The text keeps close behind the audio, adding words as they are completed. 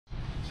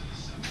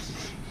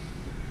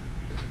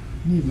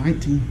I need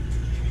 19.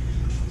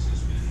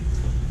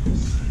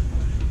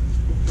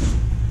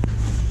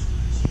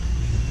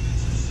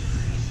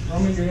 I'll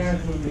make your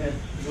hands move your head.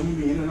 I'm gonna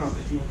be in and out.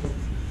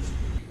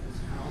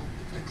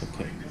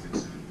 Okay.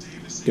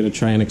 Gonna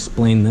try and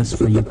explain this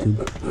for YouTube.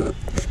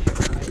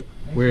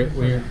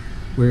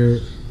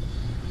 We're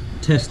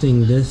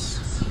testing this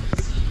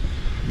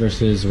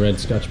versus red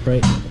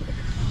Scotch-Brite.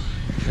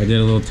 I did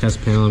a little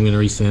test panel. I'm gonna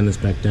resand this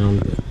back down.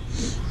 But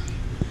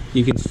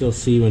you can still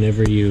see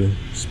whenever you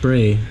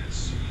spray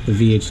the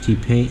VHT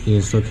paint, you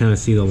can still kind of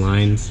see the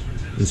lines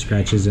and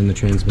scratches in the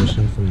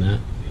transmission from that.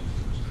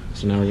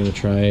 So now we're gonna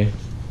try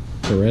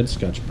the red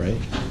Scotch-Brite,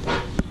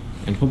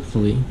 and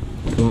hopefully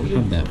it won't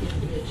have that.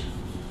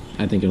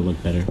 I think it'll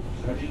look better.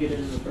 How'd you get it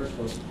in the first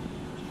place?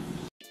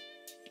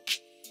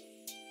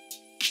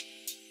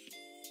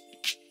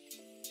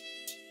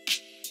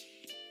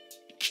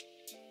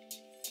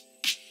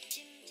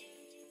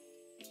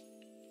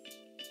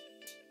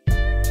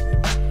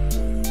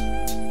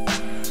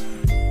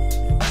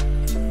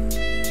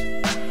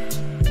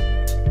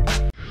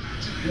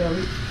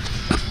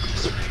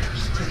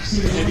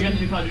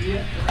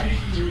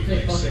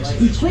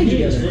 We played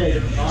together.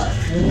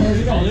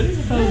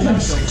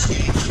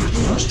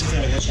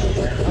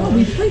 Oh,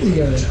 we played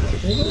together.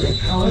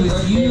 Oh, it was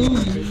you.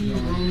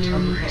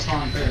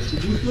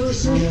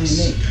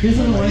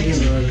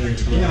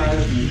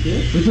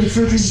 We played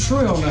Search and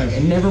Destroy all night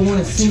and never won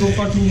a single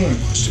fucking game.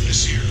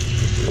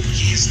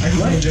 I can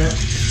play that.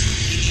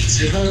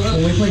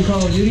 When we played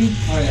Call of Duty?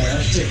 Oh yeah,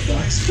 that shit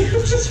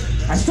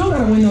sucks. I still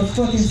gotta win those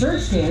fucking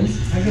search scans.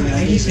 I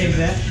can save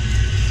that.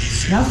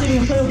 Now Steven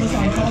can play with us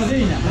on Call of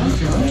Duty now.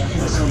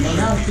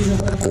 Now Steven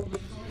can play.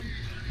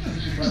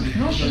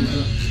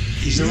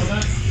 You know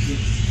that?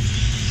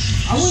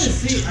 I want to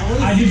see. I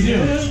do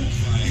too.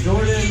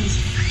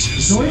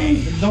 Jordan,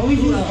 the only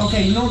thing,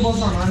 okay, you know what blows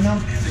my mind now?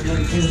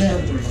 Is that,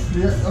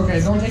 okay,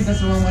 don't take this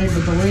the wrong way,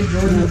 but the way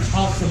Jordan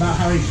talks about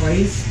how he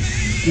plays,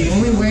 the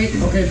only way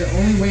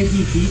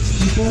he beats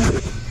people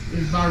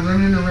is by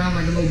running around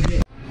like a little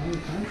bitch.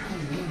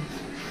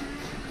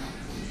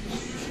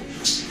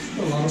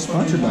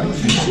 sponsored by I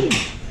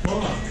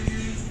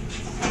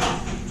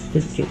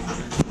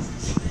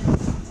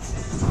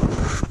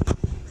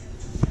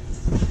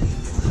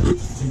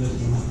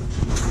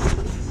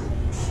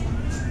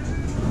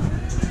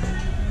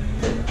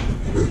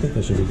think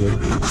that should be good.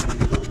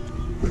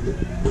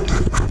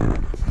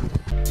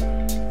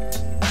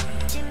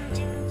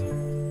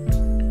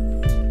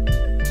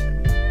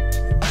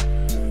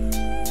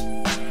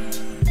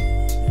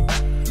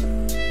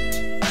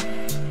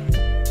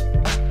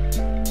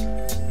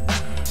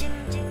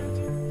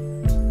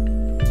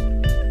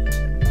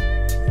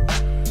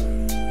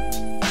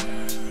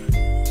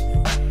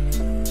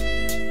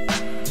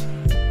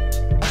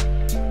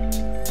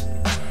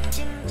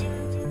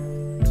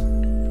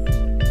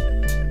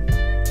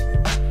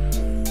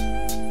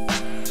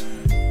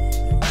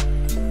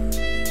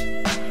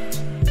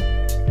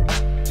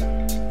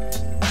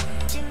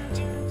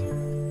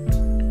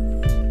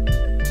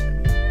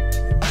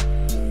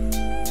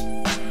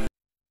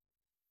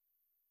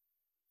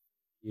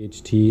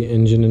 VHT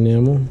engine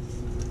enamel.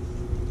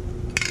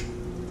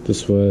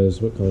 This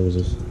was, what color was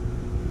this?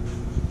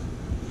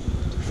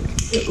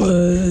 It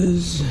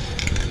was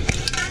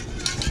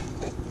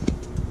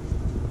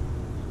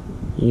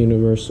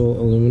universal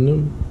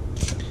aluminum.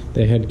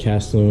 They had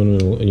cast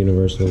aluminum and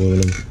universal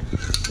aluminum.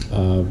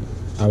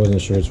 I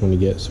wasn't sure which one to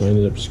get, so I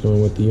ended up just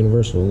going with the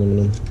universal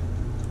aluminum.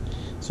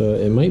 So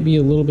it might be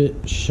a little bit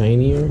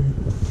shinier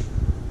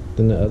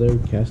than the other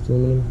cast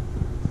aluminum,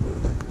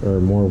 or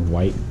more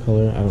white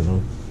color, I don't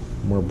know,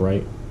 more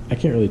bright. I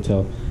can't really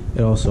tell.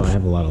 It also, I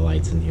have a lot of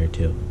lights in here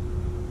too.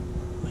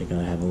 Like,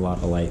 I have a lot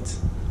of lights.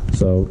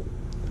 So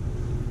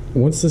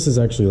once this is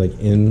actually like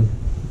in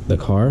the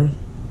car,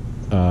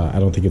 I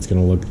don't think it's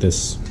gonna look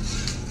this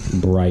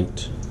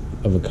bright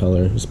of a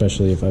color,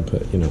 especially if I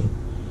put, you know,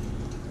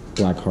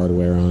 black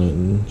hardware on it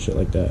and shit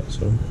like that.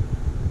 So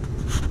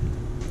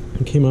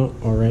it came out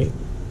all right.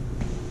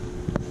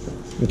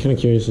 I'm kind of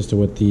curious as to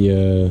what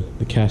the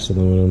cast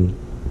aluminum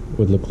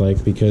would look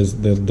like,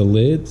 because the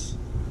lids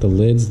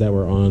that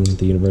were on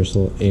the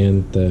universal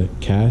and the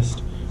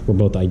cast were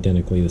both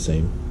identically the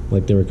same.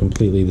 Like, they were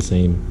completely the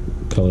same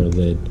color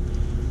lid.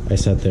 I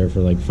sat there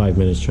for like 5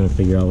 minutes trying to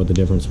figure out what the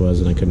difference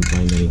was, and I couldn't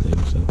find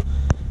anything. So,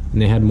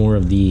 and they had more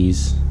of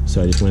these,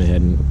 so I just went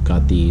ahead and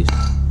got these.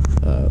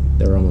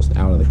 They were almost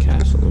out of the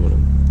cast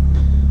aluminum.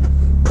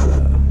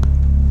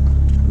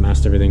 I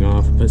masked everything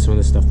off, put some of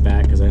this stuff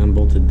back because I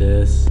unbolted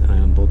this, I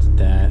unbolted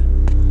that.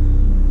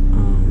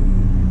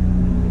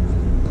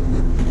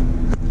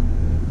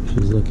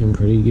 She's looking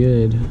pretty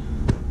good.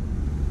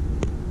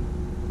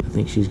 I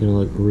think she's gonna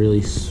look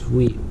really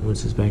sweet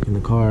once it's back in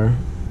the car.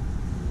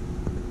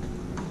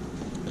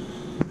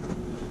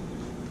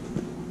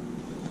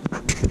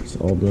 It's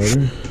all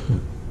motor.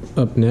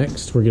 Up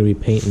next, we're gonna be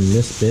painting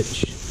this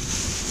bitch.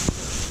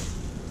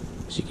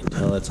 As you can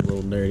tell, it's a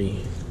little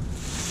dirty.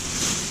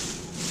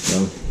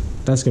 So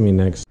that's gonna be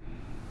next.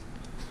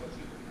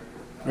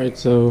 Alright,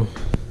 so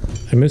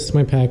I missed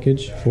my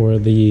package for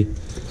the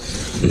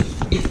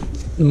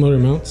motor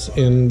mounts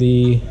and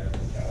the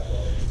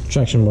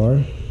traction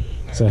bar,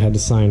 so I had to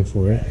sign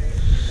for it.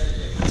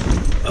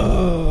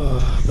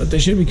 But they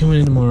should be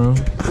coming in tomorrow.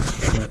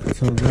 But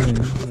until then,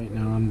 right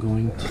now I'm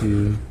going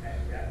to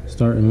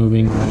start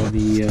removing all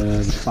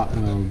the spot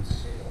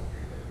welds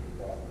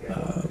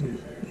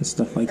and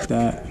stuff like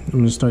that. I'm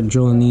going to start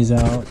drilling these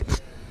out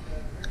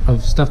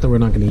of stuff that we're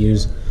not going to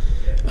use.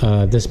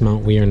 This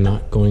mount we are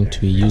not going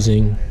to be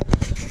using.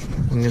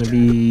 I'm going to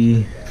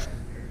be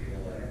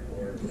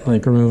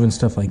like removing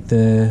stuff like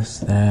this,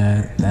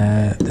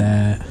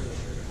 that,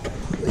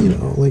 you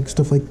know, like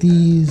stuff like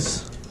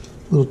these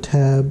little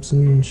tabs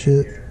and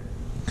shit.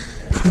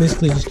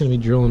 Basically just going to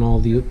be drilling all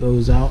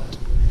those out.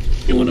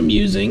 And what I'm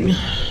using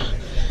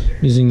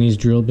these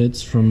drill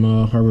bits from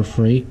Harbor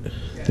Freight.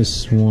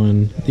 This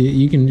one,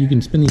 you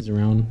can spin these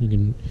around. You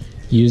can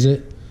use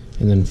it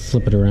and then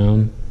flip it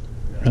around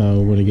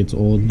when it gets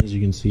old. As you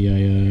can see,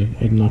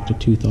 I knocked a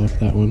tooth off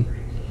that one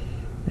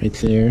right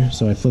there,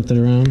 so I flipped it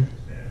around.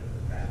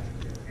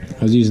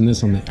 I was using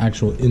this on the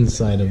actual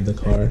inside of the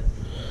car,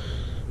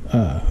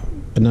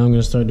 but now I'm going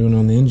to start doing it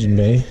on the engine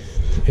bay.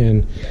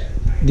 And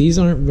these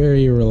aren't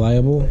very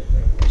reliable,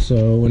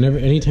 so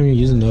anytime you're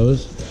using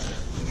those,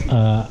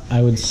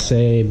 I would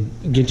say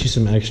get you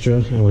some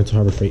extra. I went to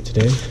Harbor Freight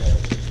today,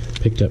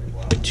 picked up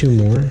 2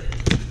 more.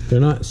 They're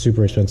not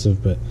super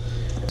expensive, but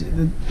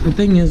the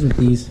thing is with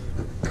these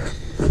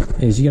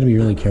is you got to be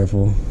really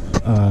careful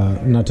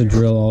not to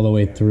drill all the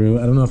way through.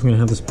 I don't know if I'm gonna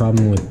have this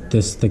problem with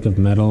this thick of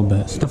metal,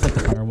 but stuff like the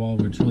firewall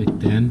where it's really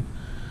thin,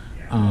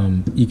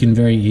 you can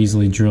very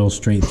easily drill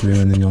straight through,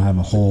 and then you'll have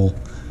a hole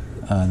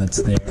that's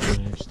there.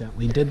 And I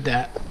accidentally did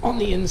that on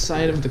the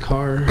inside of the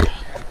car.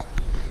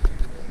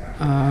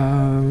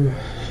 I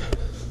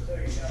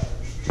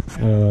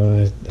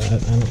don't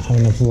have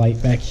enough light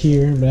back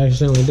here, but I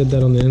accidentally did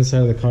that on the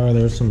inside of the car.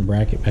 There was some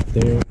bracket back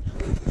there,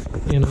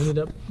 and I ended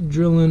up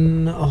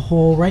drilling a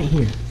hole right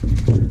here.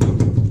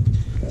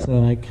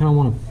 So I kind of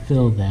want to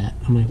fill that.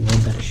 I might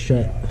weld that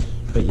shut,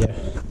 but yeah,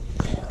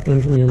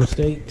 learn from your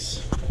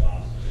mistakes.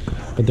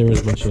 But there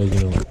was a bunch of, you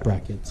know, like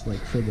brackets,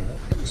 like for the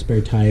spare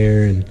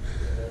tire and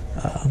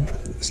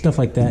stuff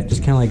like that,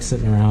 just kind of like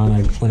sitting around.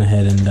 I went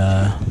ahead and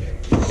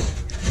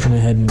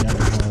got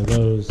one of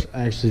those.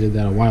 I actually did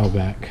that a while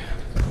back.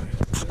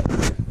 So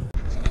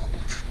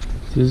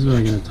this is what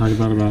I'm going to talk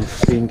about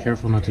being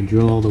careful not to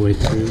drill all the way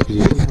through, because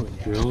you see how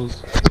it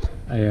drills.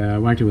 I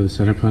whacked it with a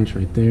center punch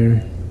right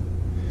there.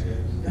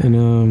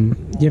 And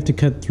you have to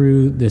cut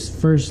through this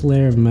first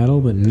layer of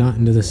metal, but not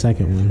into the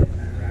second one.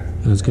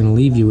 And it's going to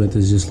leave you with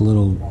is just a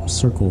little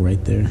circle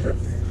right there.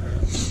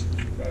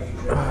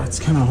 It's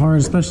kind of hard,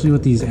 especially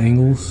with these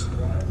angles.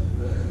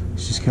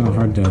 It's just kind of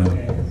hard to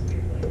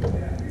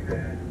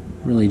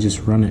really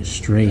just run it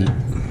straight,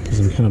 because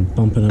I'm kind of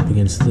bumping up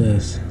against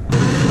this.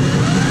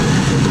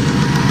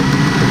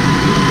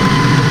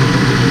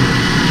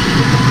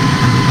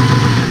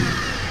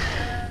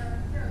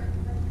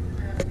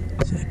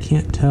 See, I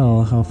can't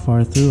tell how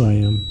far through I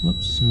am.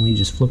 Whoops, and we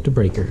just flipped a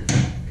breaker.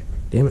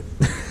 Damn it.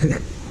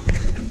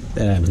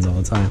 That happens all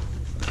the time.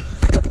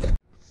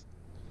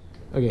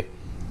 Okay,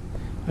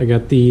 I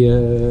got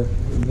the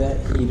that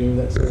heater,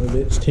 that son of a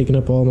bitch, taking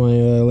up all my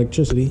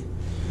electricity.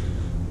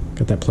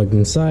 Got that plugged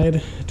inside.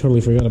 I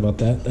totally forgot about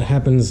that. That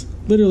happens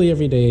literally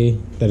every day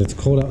that it's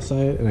cold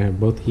outside and I have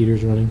both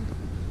heaters running.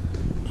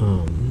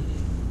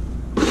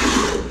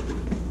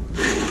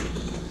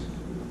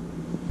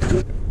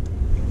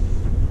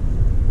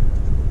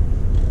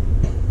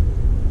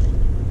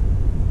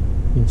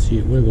 You can see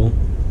it wiggle.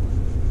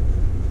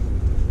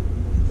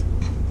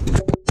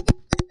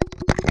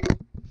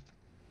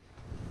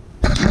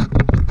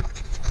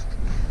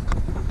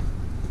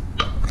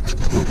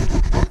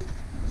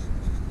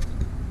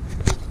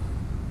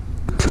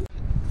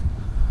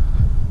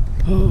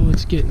 Oh,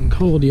 it's getting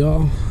cold,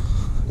 y'all.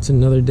 It's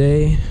another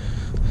day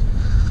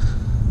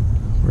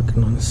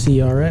working on the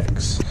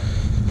CRX.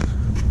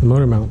 The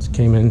motor mounts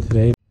came in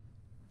today.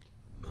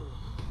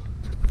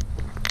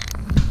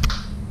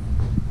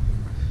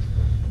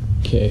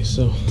 Okay,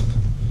 so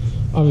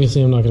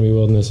obviously I'm not going to be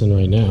welding this in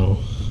right now,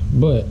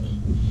 but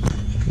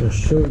I'm going to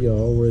show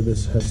y'all where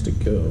this has to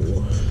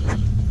go. I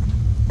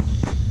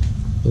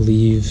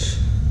believe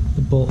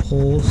the bolt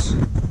holes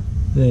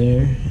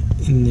there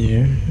and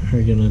there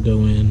are going to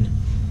go in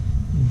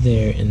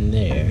there and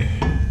there.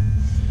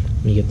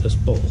 Let me get those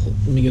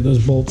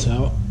bolts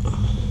out.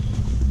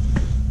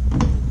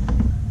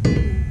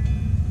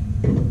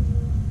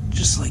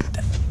 Just like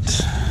that.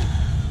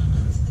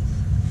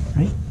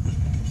 Right?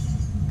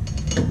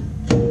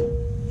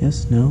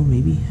 Yes, no,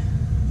 maybe.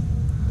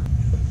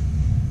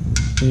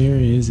 There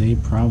is a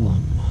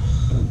problem.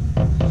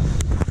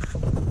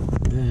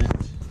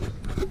 That,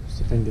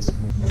 see if I can get some.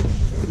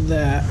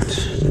 That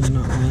does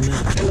not line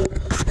up.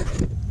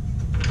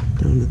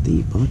 Down at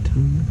the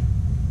bottom.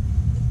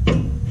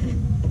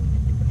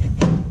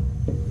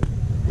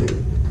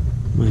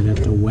 Might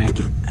have to whack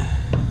it.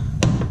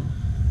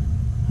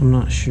 I'm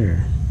not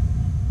sure.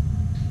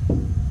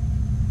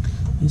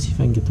 Let's see if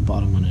I can get the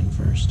bottom one in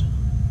first.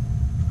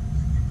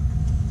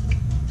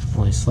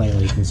 Only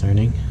slightly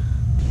concerning.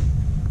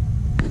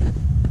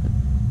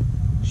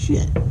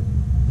 Shit.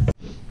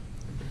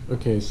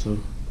 Okay, so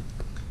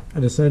I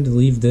decided to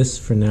leave this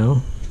for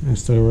now. I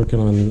started working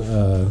on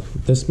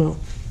this mount.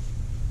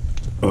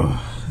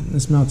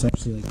 This mount's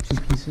actually like 2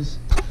 pieces.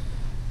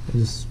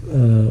 This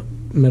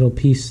metal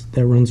piece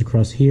that runs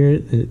across here.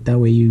 That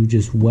way you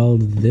just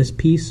weld this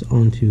piece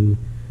onto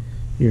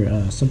your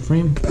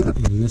subframe,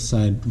 and this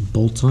side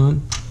bolts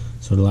on,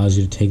 so it allows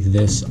you to take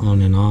this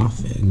on and off,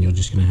 and you're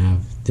just going to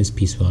have this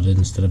piece welded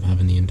instead of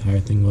having the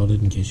entire thing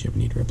welded in case you ever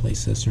need to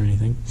replace this or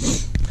anything.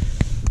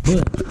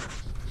 But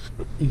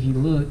if you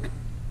look,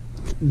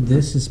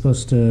 this is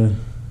supposed to,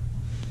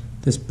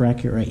 this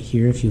bracket right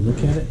here, if you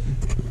look at it,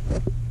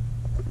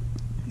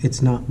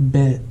 it's not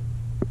bent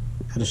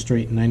at a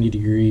straight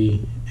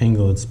 90-degree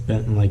angle. It's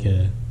bent in like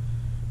a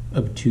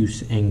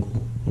obtuse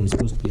angle when it's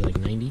supposed to be like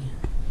 90.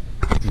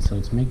 And so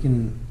it's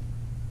making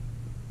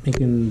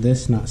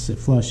this not sit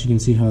flush. You can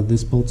see how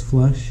this bolt's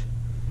flush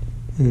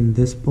and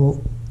this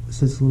bolt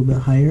sits a little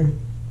bit higher.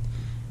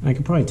 And I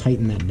could probably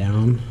tighten that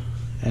down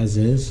as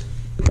is,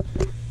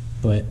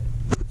 but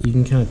you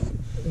can kind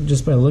of,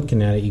 just by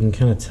looking at it, you can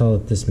kind of tell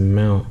that this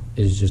mount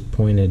is just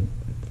pointed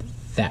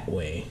that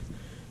way,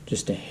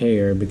 just a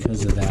hair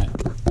because of that.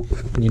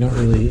 And you don't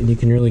really, and you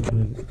can really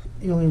kind of,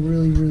 you only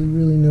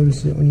really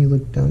notice it when you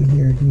look down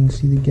here. You can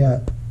see the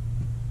gap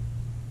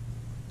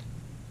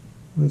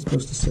when it's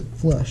supposed to sit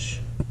flush.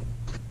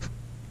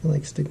 I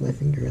like stick my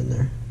finger in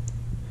there.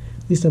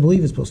 At least I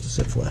believe it's supposed to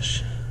sit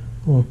flush.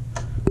 Well,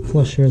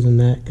 flusher than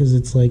that, because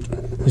it's like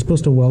you're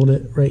supposed to weld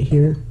it right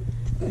here,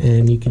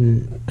 and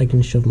I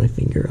can shove my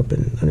finger up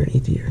and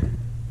underneath here.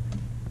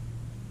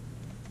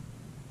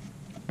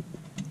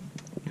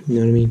 You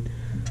know what I mean?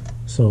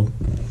 So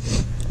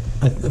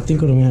I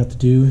think what I'm gonna have to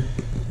do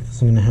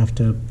is I'm gonna have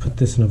to put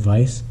this in a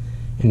vise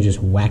and just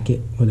whack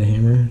it with a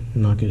hammer,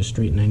 knock it a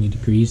straight 90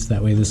 degrees.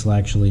 That way this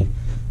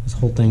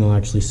whole thing will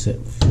actually sit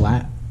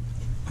flat.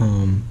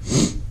 And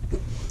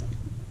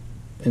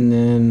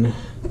then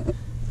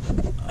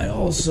I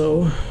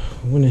also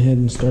went ahead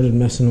and started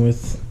messing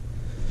with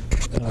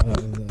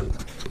the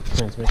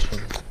transmission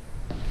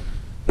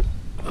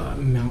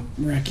mount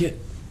bracket.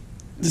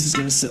 This is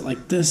gonna sit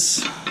like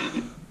this.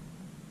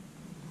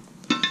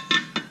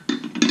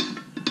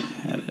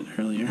 Had it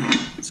earlier.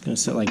 It's gonna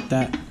sit like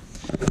that.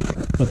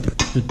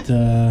 But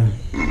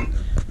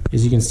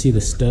as you can see,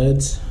 the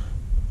studs,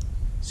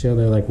 see how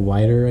they're like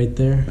wider right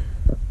there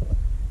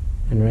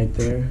and right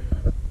there?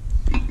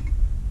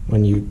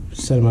 When you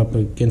set them up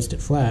against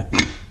it flat,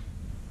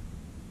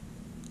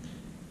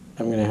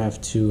 I'm gonna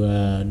have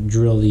to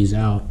drill these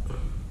out,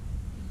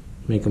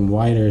 make them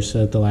wider so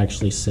that they'll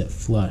actually sit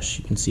flush.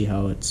 You can see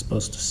how it's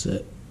supposed to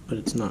sit, but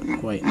it's not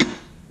quite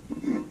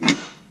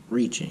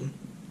reaching.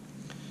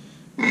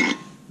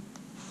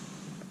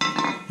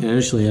 And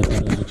initially I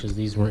thought it was because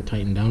these weren't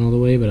tightened down all the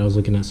way, but I was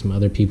looking at some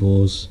other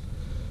people's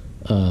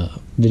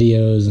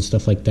videos and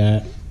stuff like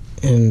that,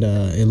 and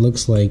it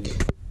looks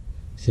like,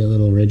 see that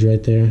little ridge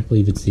right there? I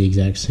believe it's the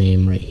exact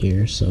same right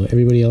here. So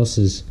everybody else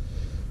is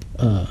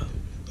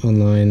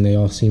online, they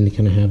all seem to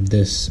kind of have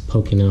this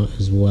poking out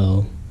as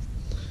well.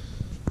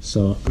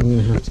 So I'm going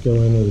to have to go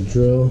in with a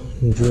drill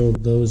and drill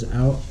those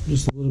out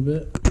just a little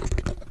bit.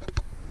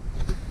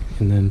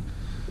 And then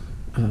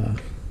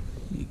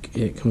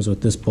it comes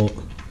with this bolt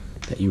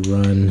that you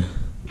run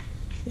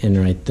in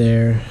right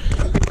there.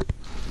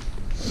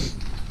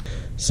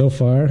 So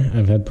far,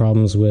 I've had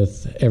problems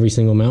with every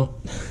single mount.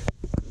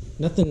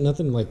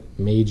 Nothing like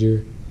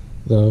major,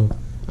 though.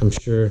 I'm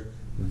sure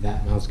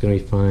that mount's gonna be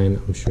fine.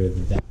 I'm sure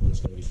that one's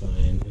gonna be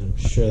fine. And I'm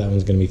sure that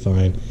one's gonna be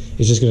fine.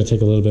 It's just gonna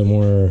take a little bit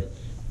more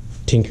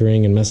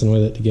tinkering and messing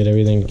with it to get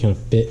everything to kind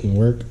of fit and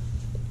work.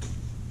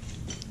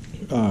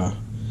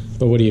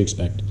 But what do you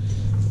expect?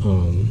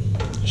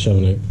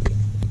 Showing a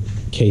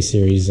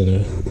K-series in a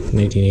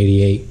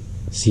 1988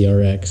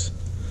 CRX.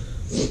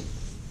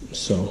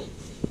 So,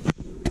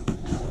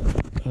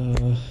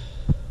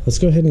 let's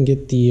go ahead and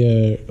get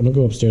the, I'm gonna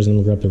go upstairs and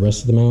I'm gonna grab the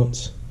rest of the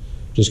mounts,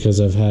 just because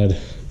I've had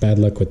bad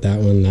luck with that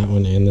one,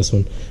 and this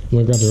one. I'm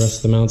gonna grab the rest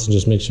of the mounts and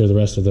just make sure the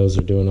rest of those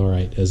are doing all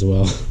right as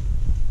well.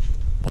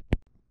 Okay,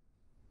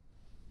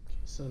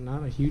 so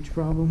not a huge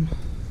problem,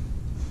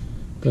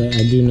 but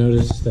I do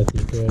notice that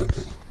the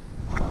threads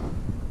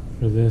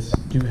for this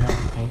do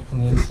have paint on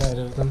the inside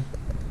of them,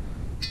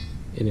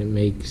 and it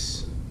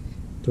makes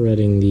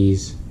threading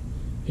these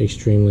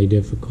extremely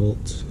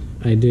difficult.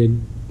 I did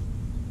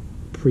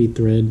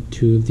pre-thread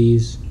 2 of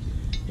these,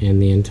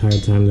 and the entire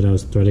time that I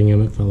was threading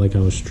them, it felt like I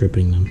was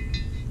stripping them,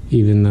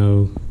 even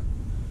though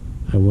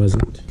I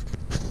wasn't.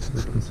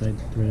 Look inside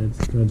the threads.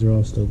 The threads are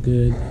all still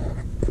good.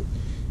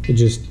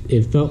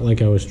 It felt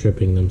like I was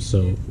stripping them.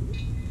 So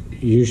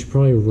you should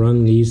probably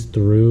run these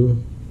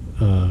through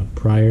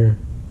prior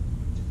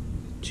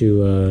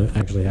to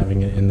actually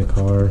having it in the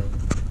car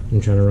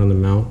and trying to run the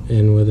mount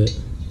in with it,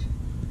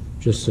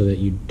 just so that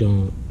you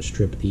don't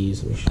strip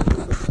these. Let me show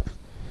you.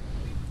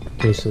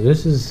 Okay, so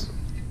this is,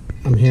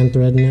 I'm hand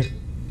threading it,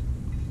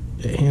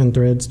 it hand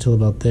threads till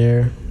about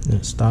there, and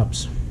it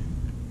stops.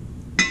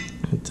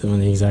 It's doing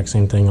the exact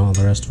same thing all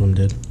the rest of them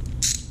did.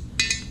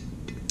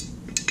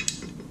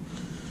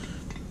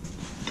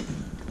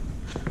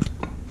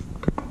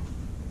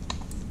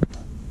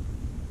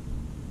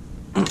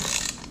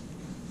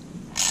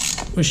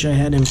 Wish I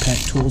had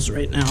impact tools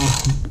right now,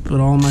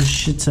 but all my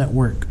shit's at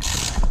work.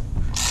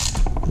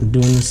 I'm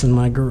doing this in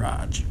my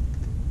garage.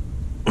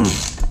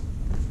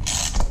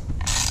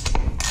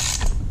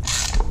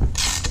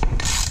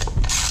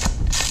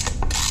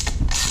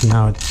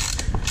 Now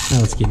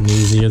it's getting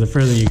easier. The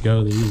further you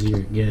go, the easier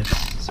it gets.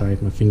 Sorry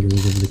if my finger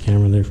was over the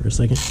camera there for a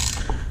second.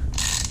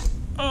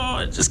 Oh,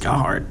 it just got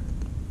hard.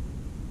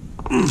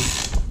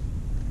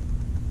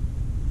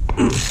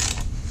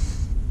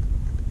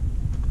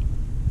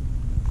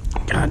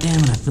 God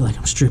damn it, I feel like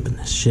I'm stripping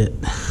this shit.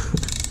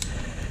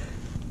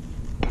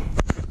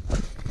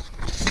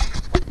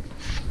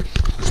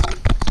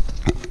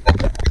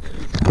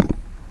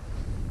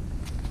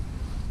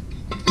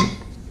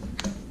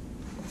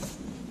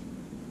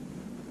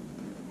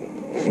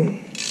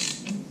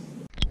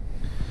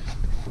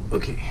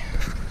 Okay,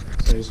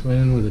 so I just went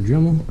in with a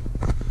Dremel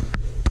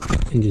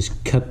and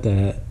just cut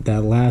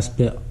that last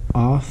bit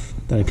off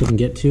that I couldn't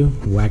get to,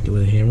 whacked it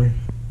with a hammer.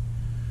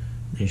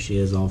 There she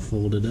is, all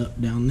folded up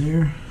down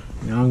there.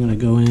 Now I'm gonna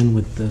go in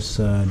with this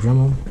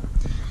Dremel,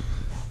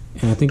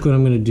 and I think what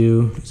I'm gonna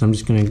do is I'm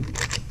just gonna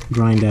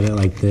grind at it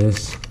like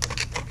this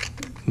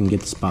and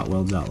get the spot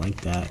welds out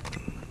like that.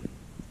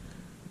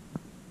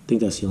 I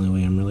think that's the only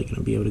way I'm really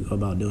gonna be able to go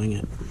about doing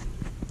it,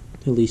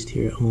 at least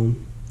here at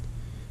home,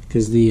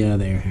 because the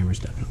air hammer is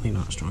definitely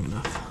not strong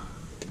enough.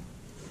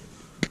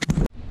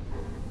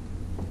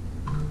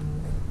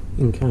 You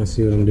can kind of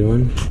see what I'm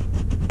doing,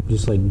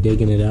 just like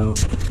digging it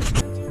out.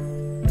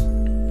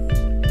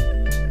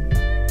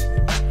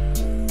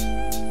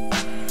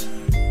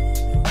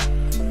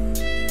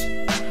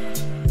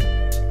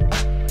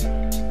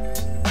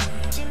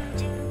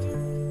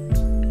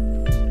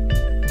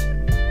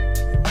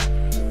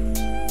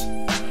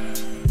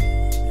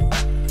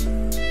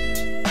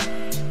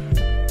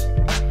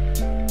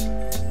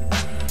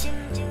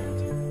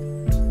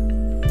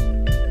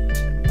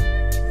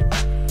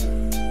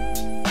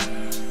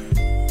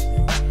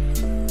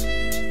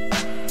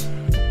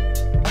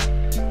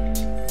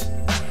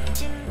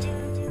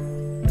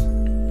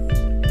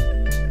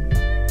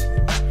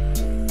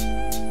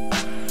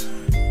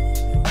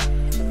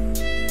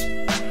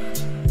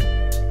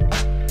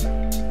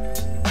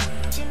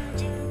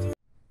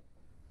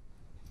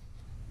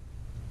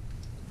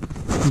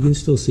 You can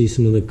still see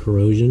some of the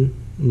corrosion.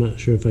 I'm not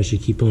sure if I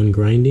should keep on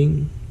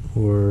grinding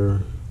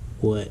or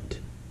what.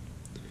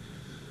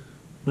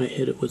 Might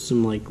hit it with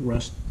some like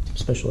rust,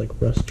 special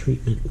like rust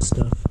treatment and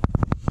stuff.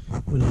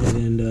 Went ahead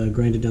and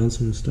grinded down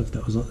some of the stuff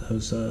that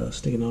was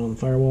sticking out on the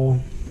firewall.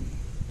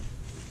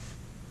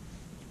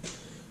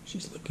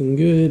 She's looking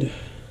good.